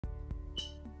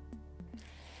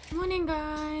Morning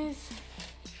guys,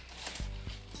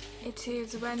 it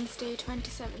is Wednesday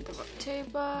 27th of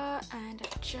October and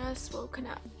I've just woken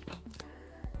up.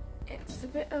 It's a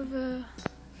bit of a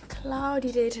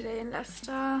cloudy day today in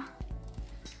Leicester.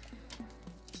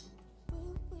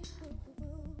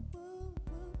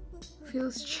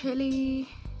 Feels chilly,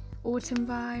 autumn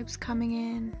vibes coming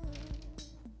in.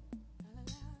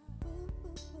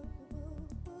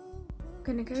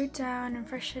 Gonna go down and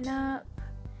freshen up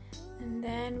and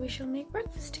then we shall make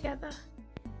breakfast together.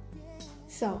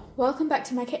 So, welcome back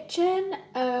to my kitchen.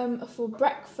 For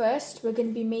breakfast, we're going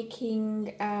to be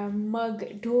making mug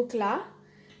dhokla.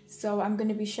 So, I'm going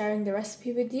to be sharing the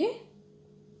recipe with you.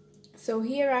 So,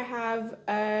 here I have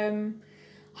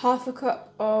half a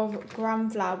cup of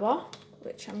gram flour,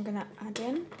 which I'm going to add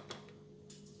in.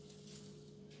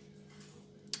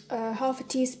 Half a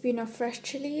teaspoon of fresh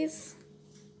chilies.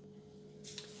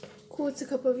 Quarter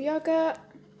cup of yogurt.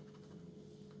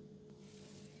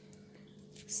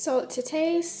 Salt to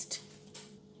taste.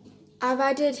 I've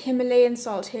added Himalayan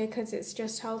salt here because it's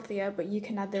just healthier, but you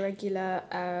can add the regular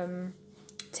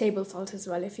table salt as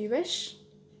well if you wish.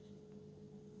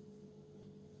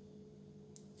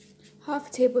 Half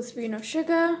a tablespoon of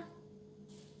sugar.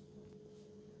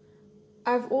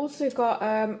 I've also got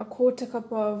a quarter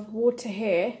cup of water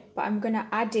here, but I'm going to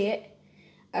add it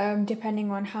depending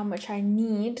on how much I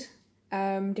need,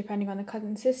 depending on the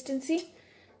consistency.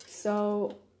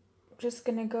 So just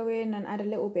gonna go in and add a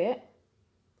little bit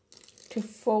to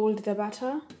fold the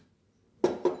batter,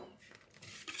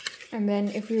 and then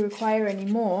if you require any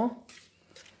more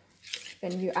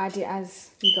then you add it as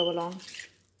you go along,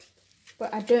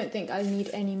 but I don't think I'll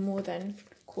need any more than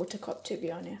quarter cup, to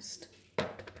be honest.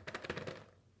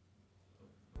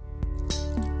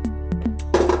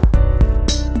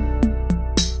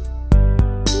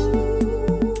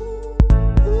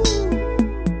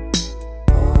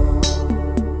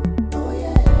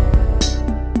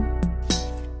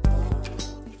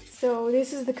 So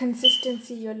this is the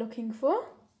consistency you're looking for,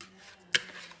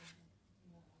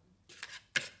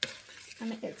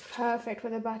 and it's perfect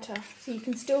for the batter. So you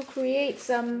can still create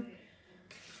some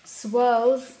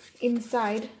swirls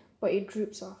inside, but it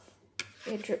drips off.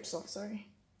 It drips off, sorry.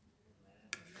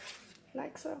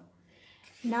 Like so.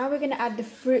 Now we're going to add the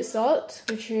fruit salt,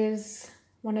 which is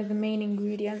one of the main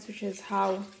ingredients, which is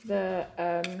how the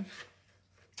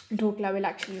dhokla will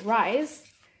actually rise.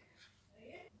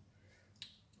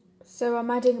 So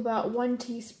I'm adding about 1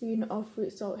 teaspoon of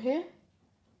fruit salt here,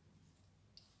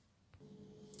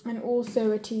 and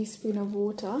also a teaspoon of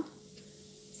water.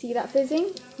 See that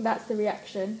fizzing? That's the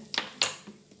reaction.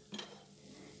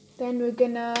 Then we're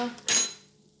gonna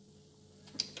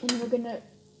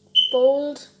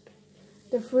fold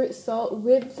the fruit salt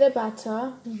with the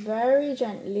batter very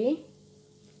gently,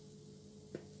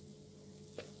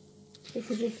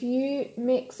 because if you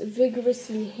mix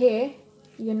vigorously here,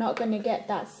 you're not going to get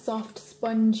that soft,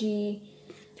 spongy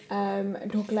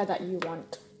dhokla that you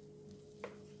want.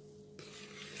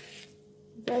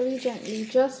 Very gently,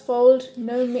 just fold,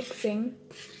 no mixing.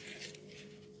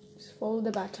 Just fold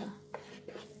the batter.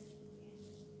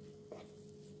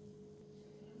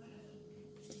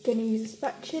 Going to use a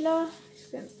spatula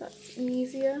since that's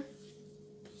easier.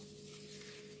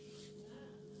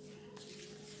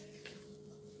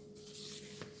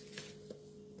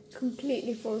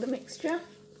 Completely fold the mixture.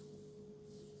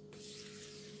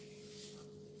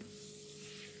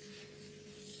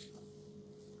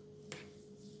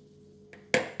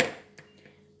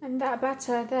 And that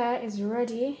batter there is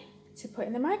ready to put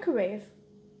in the microwave.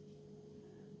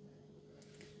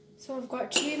 So I've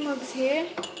got 2 mugs here,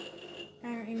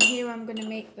 and in here I'm going to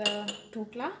make the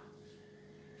dhokla.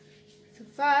 So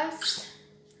first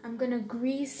I'm going to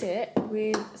grease it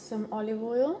with some olive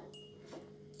oil.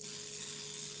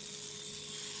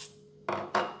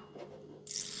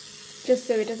 Just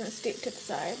so it doesn't stick to the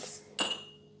sides.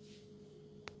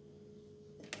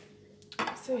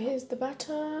 So here's the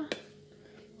batter.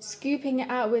 Scooping it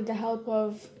out with the help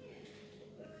of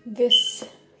this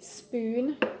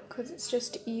spoon because it's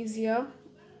just easier.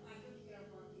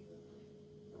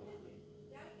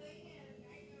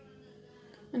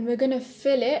 And we're going to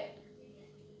fill it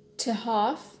to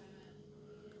half.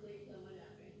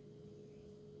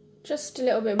 Just a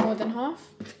little bit more than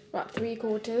half, about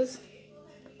 3/4.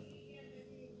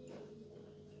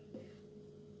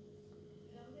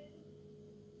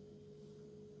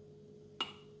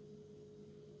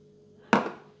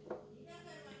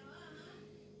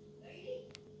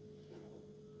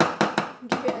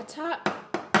 Give it a tap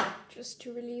just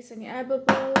to release any air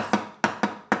bubbles.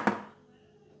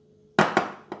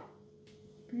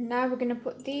 Now we're going to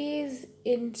put these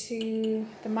into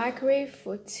the microwave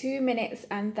for 2 minutes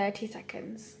and 30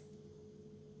 seconds.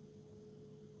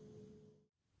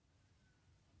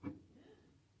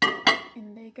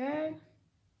 In they go.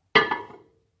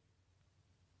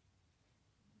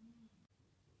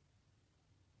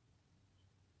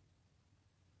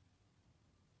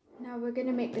 Now we're going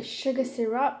to make the sugar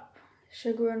syrup,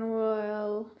 sugar and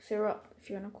oil syrup if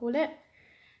you want to call it.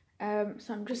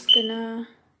 So I'm just going to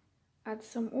add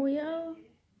some oil.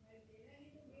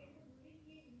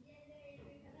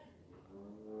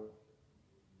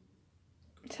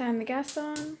 Turn the gas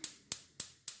on.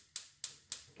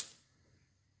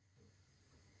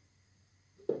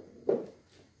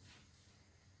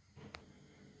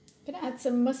 Gonna add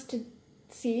some mustard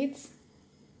seeds.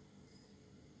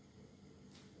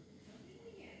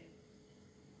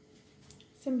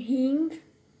 Some hing.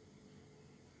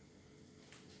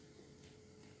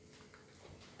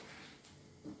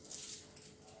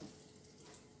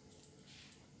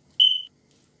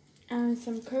 And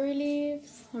some curry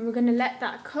leaves. And we're gonna let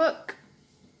that cook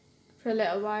for a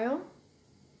little while.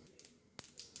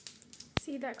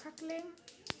 See that crackling?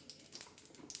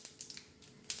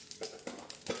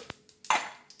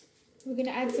 We're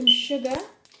gonna add some sugar.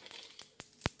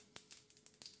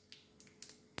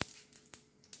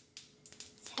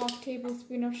 It's half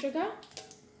tablespoon of sugar.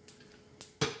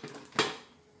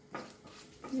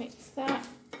 Mix that.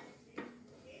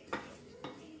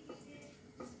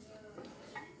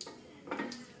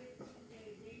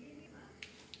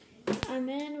 And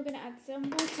then we're gonna add some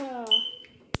water.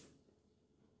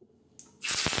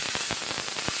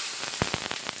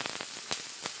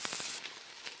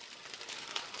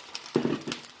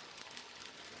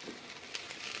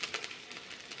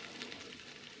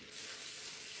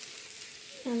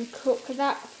 And cook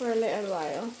that for a little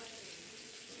while.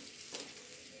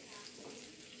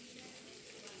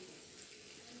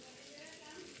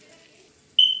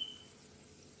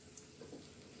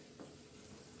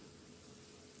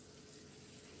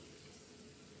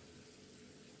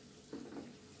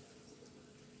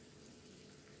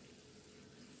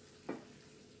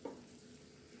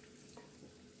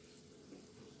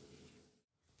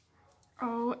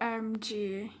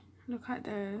 OMG, look at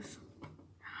those.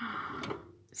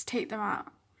 Let's take them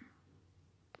out.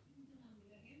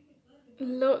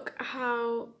 Look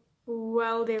how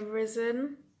well they've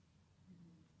risen.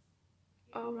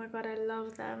 Oh my god, I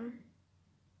love them.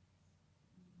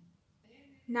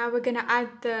 Now we're gonna add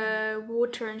the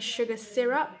water and sugar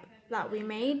syrup that we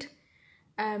made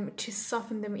to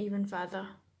soften them even further.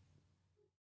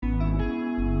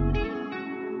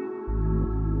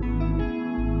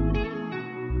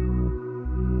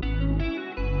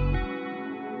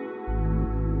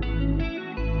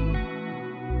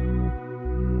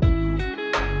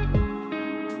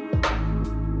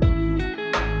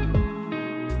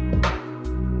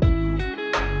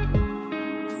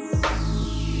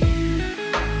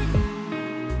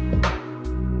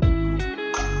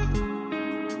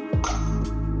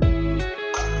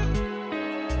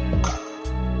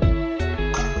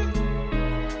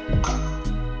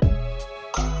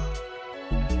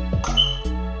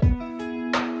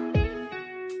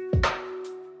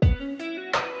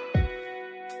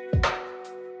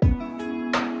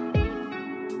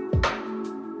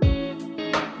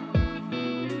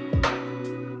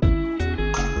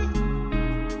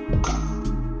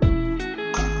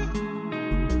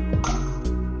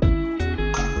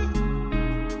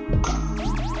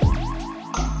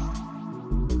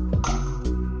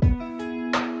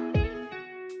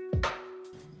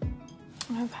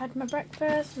 I've had my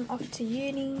breakfast, I'm off to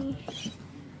uni.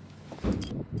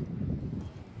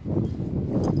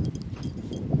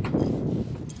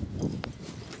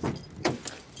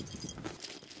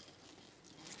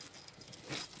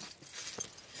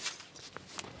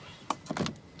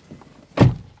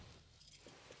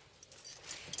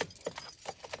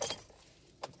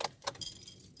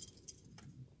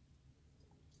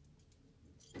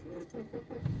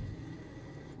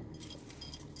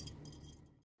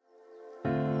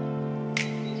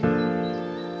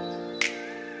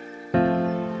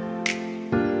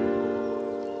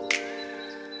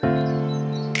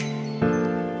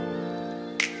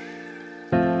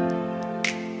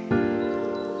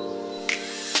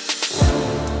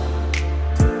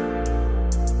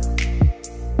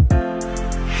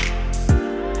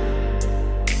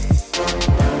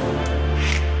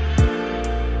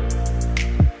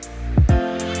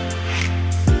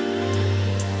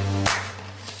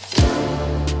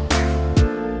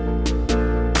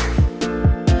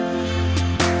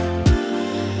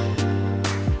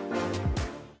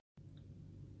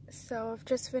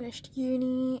 just finished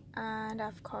uni and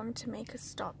I've come to make a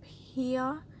stop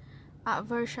here at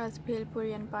Varsha's Bhel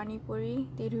Puri and Pani Puri.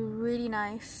 They do really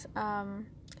nice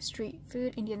street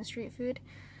food, Indian street food.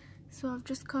 So I've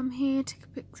just come here to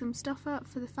pick some stuff up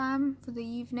for the fam for the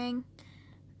evening.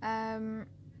 And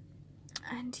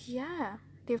yeah,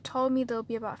 they've told me they'll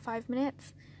be about 5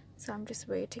 minutes, so I'm just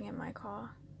waiting in my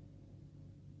car.